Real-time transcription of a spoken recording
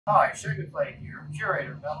Hi, Shea McLean here,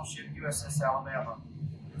 curator of Battleship USS Alabama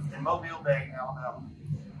in Mobile Bay, Alabama.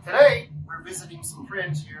 Today, we're visiting some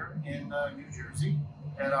friends here in New Jersey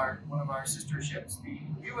at one of our sister ships, the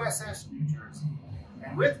USS New Jersey.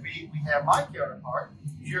 And with me, we have my counterpart,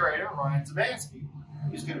 curator Ryan Zavansky,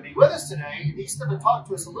 who's going to be with us today. And he's going to talk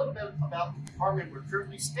to us a little bit about the department we're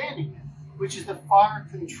currently standing in, which is the fire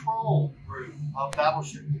control group of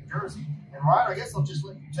Battleship New Jersey. And Ryan, I guess I'll just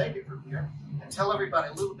let you take it from here and tell everybody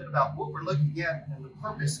a little bit about what we're looking at and the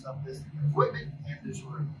purpose of this equipment and this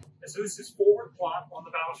room. So this is forward plot on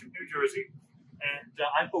the Battleship New Jersey, and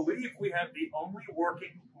I believe we have the only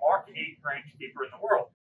working Mark 8 rangekeeper in the world.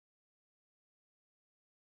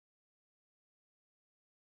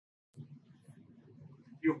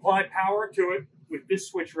 You apply power to it with this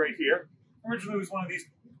switch right here. Originally it was one of these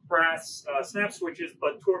brass snap switches,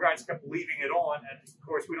 but tour guides kept leaving it on, and of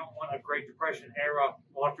course we don't want a Great Depression era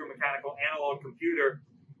electromechanical analog computer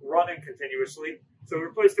running continuously, so we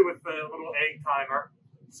replaced it with a little egg timer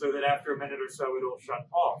so that after a minute or so it'll shut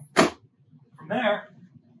off. From there,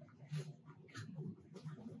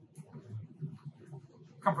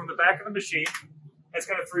 come from the back of the machine. It's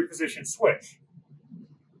got a 3-position switch.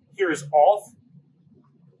 Here is off.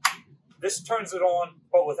 This turns it on,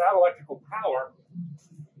 but without electrical power,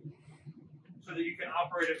 so that you can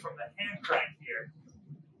operate it from the hand crank here.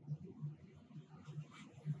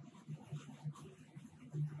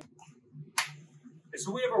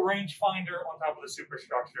 So we have a range finder on top of the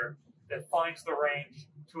superstructure that finds the range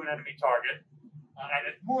to an enemy target, and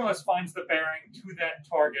it more or less finds the bearing to that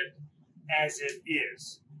target as it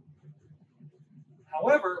is.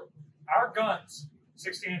 However, our guns,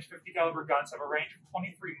 16-inch 50 caliber guns, have a range of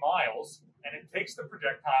 23 miles, and it takes the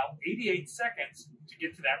projectile 88 seconds to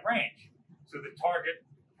get to that range. So the target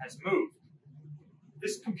has moved.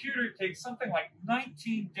 This computer takes something like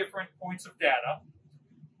 19 different points of data.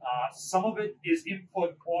 Some of it is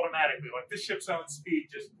input automatically, like this ship's own speed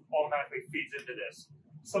just automatically feeds into this.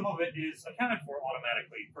 Some of it is accounted for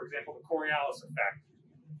automatically. For example, the Coriolis effect.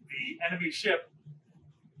 The enemy ship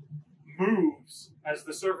moves as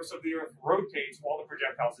the surface of the Earth rotates while the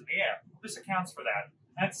projectile's in the air. This accounts for that.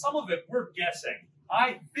 And some of it, we're guessing.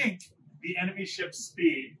 I think the enemy ship's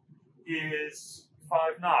speed is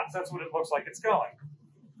 5 knots. That's what it looks like it's going.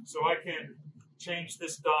 So I can change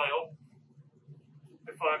this dial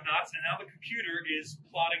to 5 knots, and now the computer is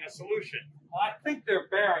plotting a solution. I think their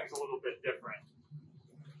bearing's a little bit different.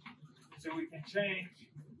 So we can change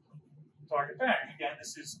target bearing. Again,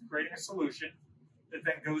 this is creating a solution that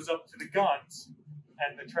then goes up to the guns,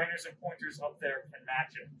 and the trainers and pointers up there can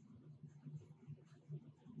match it.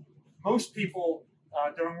 Most people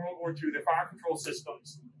during World War II, their fire control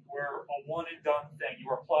systems were a one-and-done thing. You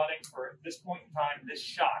are plotting for, at this point in time, this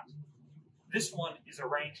shot. This one is a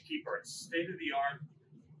range keeper. It's state-of-the-art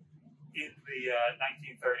in the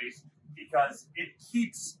 1930s because it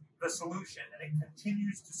keeps the solution and it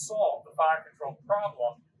continues to solve the fire control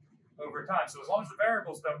problem over time. So as long as the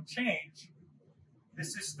variables don't change,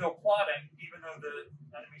 this is still plotting even though the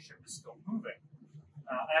enemy ship is still moving.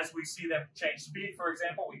 As we see them change speed, for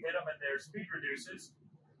example, we hit them and their speed reduces,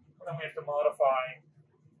 but then we have to modify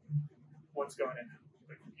what's going into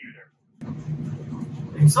the computer.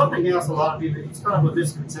 And something else a lot of people, it's kind of a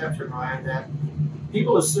misconception, Ryan, that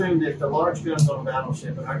people assume that the large guns on a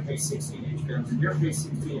battleship, in our case 16-inch guns, in your case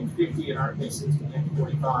 16-inch 50, in our case 16-inch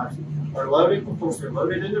 45s, are loaded. Of course, they're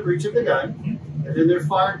loaded in the breech of the gun, and then they're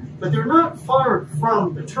fired, but they're not fired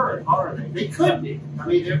from the turret, are they? They could be. I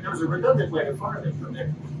mean, there's a redundant way to fire them from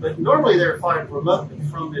there, but normally they're fired remotely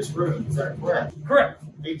from this room. Is that correct? Correct.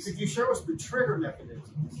 Hey, could you show us the trigger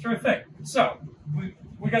mechanism? Sure thing. So,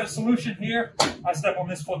 we got a solution here. I step on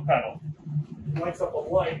this foot pedal. It lights up a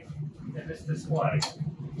light in this display.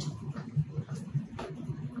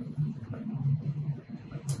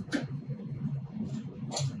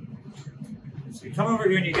 So you come over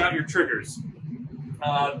here and you got your triggers.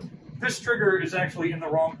 This trigger is actually in the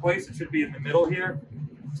wrong place. It should be in the middle here.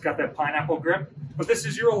 It's got that pineapple grip. But this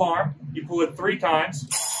is your alarm. You pull it 3 times,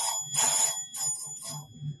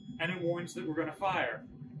 and it warns that we're going to fire.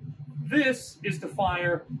 This is to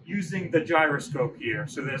fire using the gyroscope here.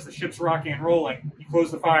 So that as the ship's rocking and rolling, you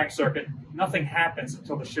close the firing circuit, nothing happens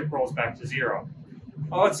until the ship rolls back to 0.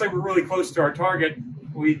 Well, let's say we're really close to our target.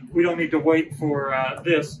 We don't need to wait for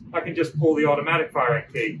this. I can just pull the automatic firing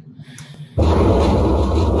key.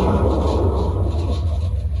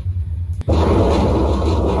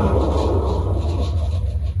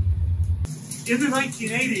 In the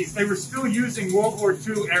 1980s, they were still using World War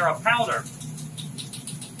II era powder.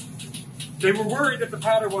 They were worried that the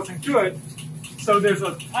powder wasn't good, so there's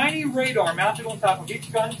a tiny radar mounted on top of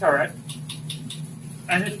each gun turret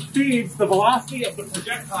And it feeds the velocity of the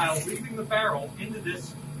projectile leaving the barrel into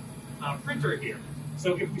this printer here.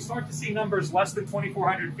 So if we start to see numbers less than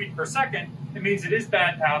 2,400 feet per second, it means it is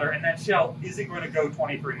bad powder and that shell isn't going to go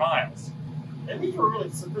 23 miles. And these were really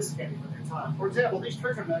sophisticated for their time. For example, these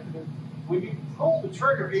trigger mechanisms, when you pulled the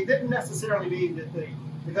trigger, it didn't necessarily mean that the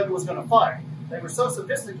gun was going to fire. They were so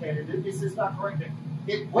sophisticated, this is not correct.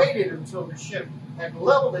 It waited until the ship had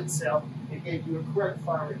leveled itself and gave you a correct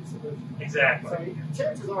firing solution. Exactly. So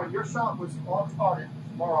chances are your shot was on target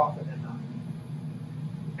more often than not.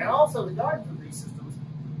 And also the guidance of these systems,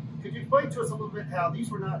 could you explain to us a little bit how these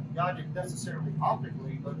were not guided necessarily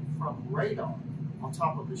optically, but from radar on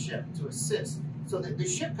top of the ship to assist, so that the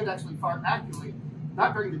ship could actually fire accurately,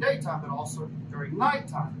 not during the daytime, but also during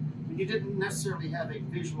nighttime. And you didn't necessarily have a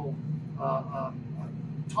visual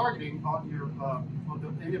targeting on the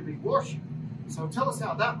enemy warship. So tell us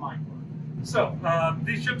how that might work. So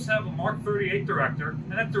these ships have a Mark 38 director,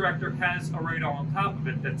 and that director has a radar on top of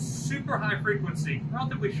it that's super high frequency,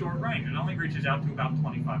 relatively short range. It only reaches out to about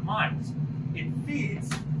 25 miles. It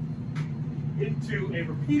feeds into a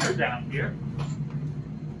repeater down here.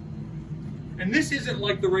 And this isn't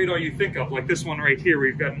like the radar you think of, like this one right here where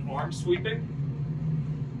you've got an arm sweeping.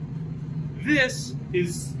 This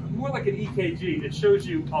is more like an EKG. It shows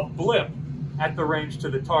you a blip at the range to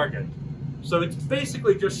the target. So it's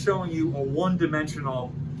basically just showing you a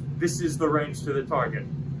one-dimensional, this is the range to the target.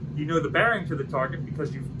 You know the bearing to the target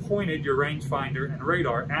because you've pointed your rangefinder and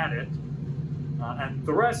radar at it. And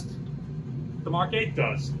the rest, the Mark 8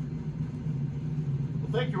 does.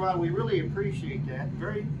 Well, thank you, Ron. We really appreciate that.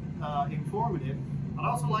 Very informative. I'd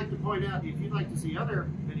also like to point out, if you'd like to see other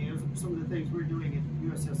videos of some of the things we're doing at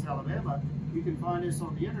USS Alabama, you can find us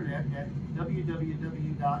on the internet at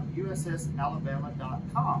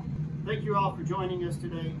www.ussalabama.com. Thank you all for joining us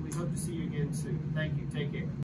today. We hope to see you again soon. Thank you. Take care.